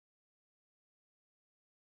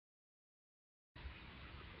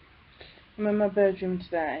I'm in my bedroom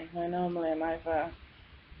today. Normally I'm either,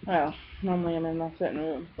 well, normally I'm in my sitting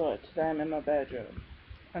room, but today I'm in my bedroom.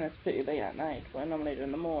 And it's pretty late at night, but I normally do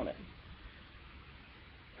in the morning.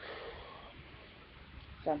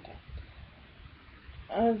 Santa.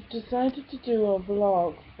 I've decided to do a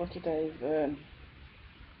vlog for today's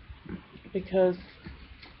because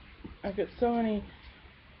I've got so many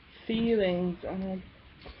feelings and I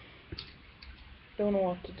don't know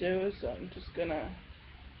what to do, so I'm just gonna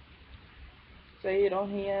say it on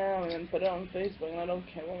here and then put it on Facebook, and I don't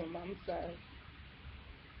care what my mum says.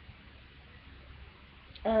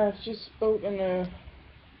 I've just spoken to,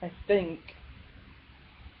 I think,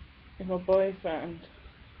 my boyfriend,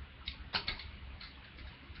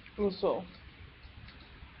 Russel,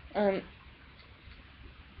 and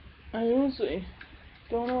I honestly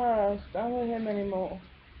don't know how I stand with him anymore.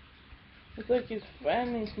 It's like his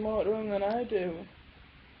friend, he's more to him than I do.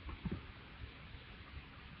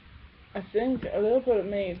 I think a little bit of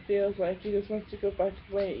me feels like he just wants to go back to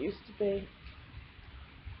the way it used to be.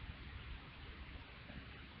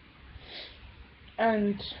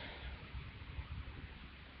 And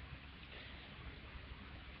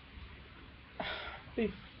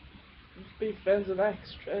be friends with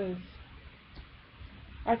extras.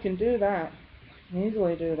 I can do that. I can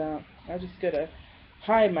easily do that. I just gotta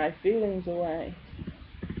hide my feelings away,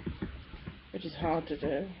 which is hard to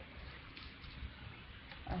do.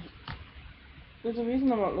 There's a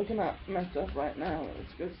reason I'm not looking at myself right now.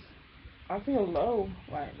 It's because I feel low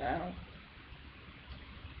right now.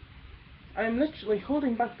 I'm literally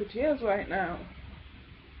holding back the tears right now.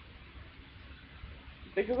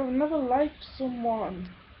 Because I've never liked someone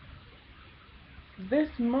this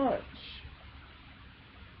much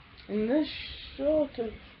in this short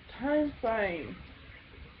of time frame.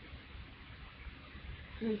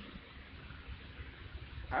 Since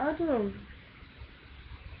Adam.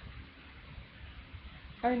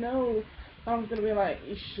 I know I'm gonna be like,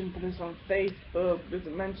 you shouldn't put this on Facebook because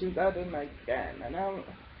it mentions Adam again, and I'm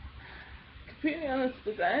completely honest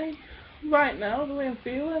today. Right now, the way I'm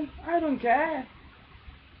feeling, I don't care.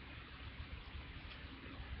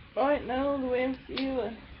 Right now, the way I'm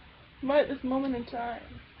feeling, right this moment in time,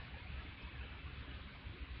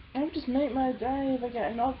 I would just make my day if I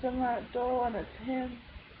get a knock on that door and it's him.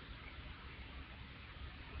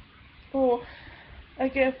 Or I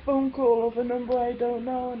get a phone call of a number I don't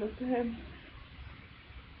know and it's him.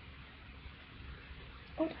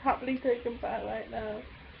 I would happily take him back right now,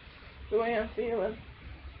 the way I'm feeling.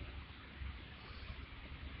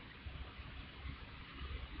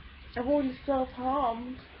 I've already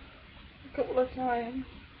self-harmed a couple of times.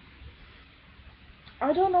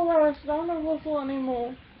 I don't know where I stand with Russell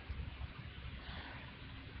anymore.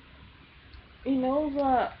 He knows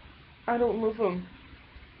that I don't love him.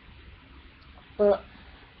 But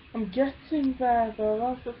I'm getting there though,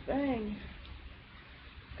 that's the thing.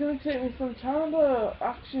 It's gonna take me some time to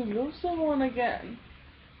actually love someone again.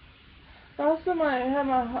 Last time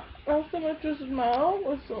I trusted my heart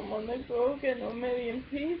with someone, they broke into a million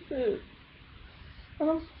pieces. And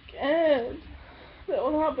I'm scared that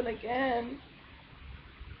will happen again.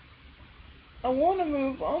 I wanna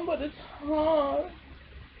move on, but it's hard.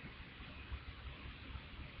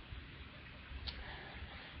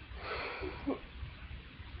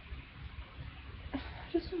 I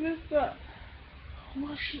just wish that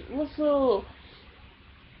Russell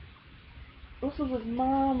was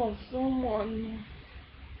mom or someone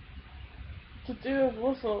to do with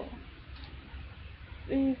Russell.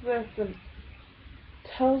 Please listen.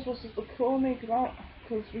 Tells Russell to call me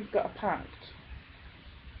because we've got a pact.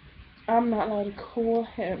 I'm not allowed to call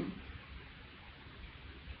him,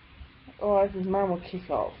 or else his mum will kick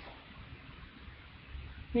off.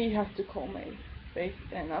 He has to call me,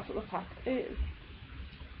 basically, and that's what the pact is.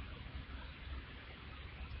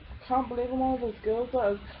 I can't believe I'm one of those girls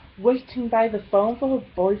that is waiting by the phone for her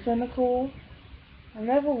boyfriend to call. I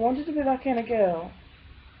never wanted to be that kind of girl.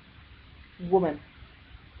 Woman.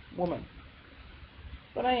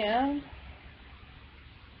 But I am.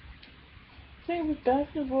 I think the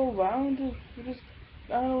best of all round is just,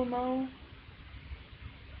 I don't know.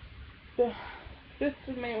 The bits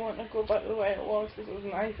of me want to go back the way it was because it was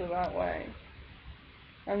nicer that way.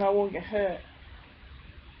 And I won't get hurt.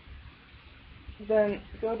 Then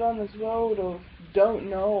go down this road of don't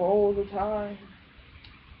know all the time.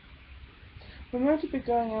 We're meant to be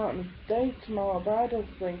going out on a date tomorrow, but I don't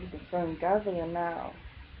think it's a friend gathering now.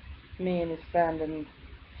 Me and his friend and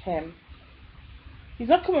him. He's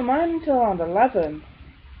not coming mine until around 11.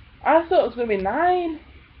 I thought it was going to be 9.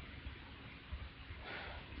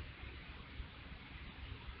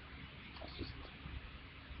 It's just...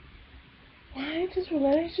 Why make his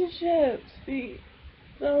relationships be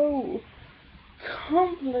so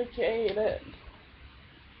complicated?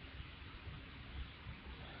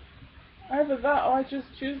 Either that or I just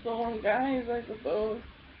choose the wrong guys, I suppose.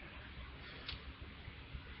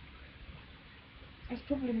 It's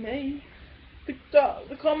probably me.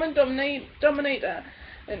 The common dominator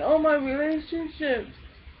in all my relationships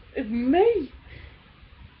is me.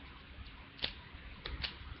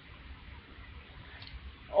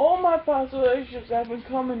 All my past relationships have in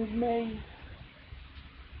common is me.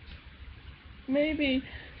 Maybe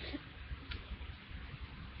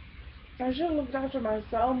I should have looked after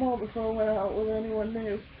myself more before I went out with anyone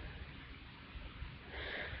new.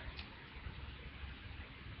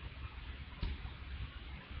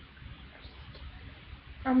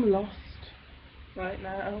 I'm lost right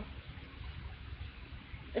now.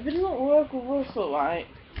 If it doesn't work with Russell, right?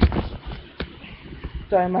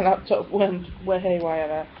 Sorry, my laptop went haywire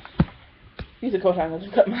there. He's a coat hanger,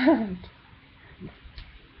 just cut my hand.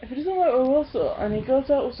 If it doesn't work with Russell and he goes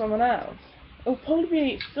out with someone else, it'll probably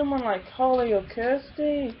be someone like Holly or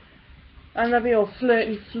Kirsty. And they'll be all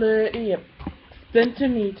flirty at splinter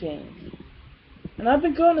meetings. And I've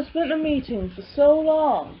been going to splinter meetings for so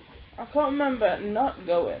long, I can't remember not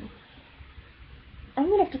going. I'm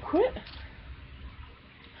gonna have to quit.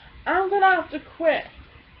 I'm gonna have to quit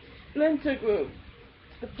Splinter Group,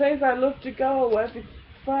 the place I love to go every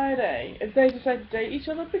Friday, if they decide to date each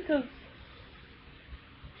other, because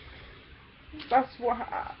that's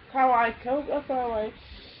how I cope, that's how I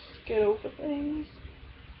get over things.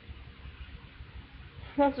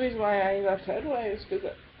 That's the reason why I left Headway, is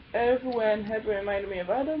because everywhere in Headway reminded me of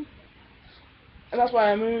Adam. And that's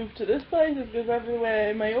why I moved to this place, is because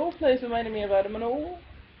everywhere in my old place reminded me of Adam and all.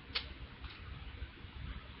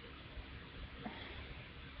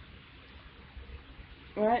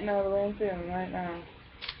 Right now, the way I'm feeling right now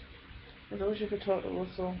is I wish I could talk to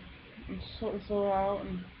Russell and sort this all out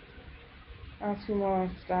and ask him where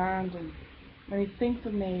I stand, and when he thinks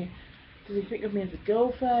of me, does he think of me as a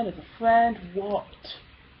girlfriend, as a friend, what?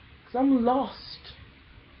 Because I'm lost.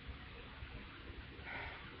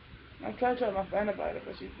 I've tried to tell my friend about it,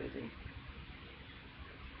 but she's busy.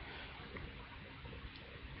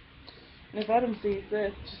 And if Adam sees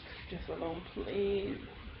this, just alone, please.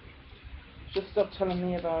 Just stop telling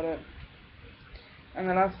me about it. And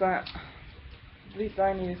the least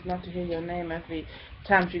I need is not to hear your name every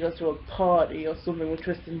time she goes to a party or something with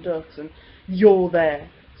Tristan Ducks and you're there.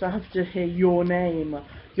 So I have to hear your name.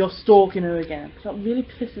 You're stalking her again. That really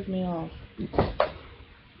pisses me off.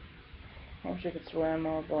 I wish I could swear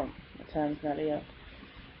more, but the time's not here.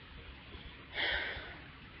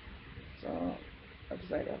 So I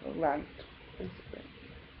decided to have a rant, basically.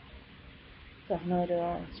 I have no idea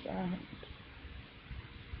where to start.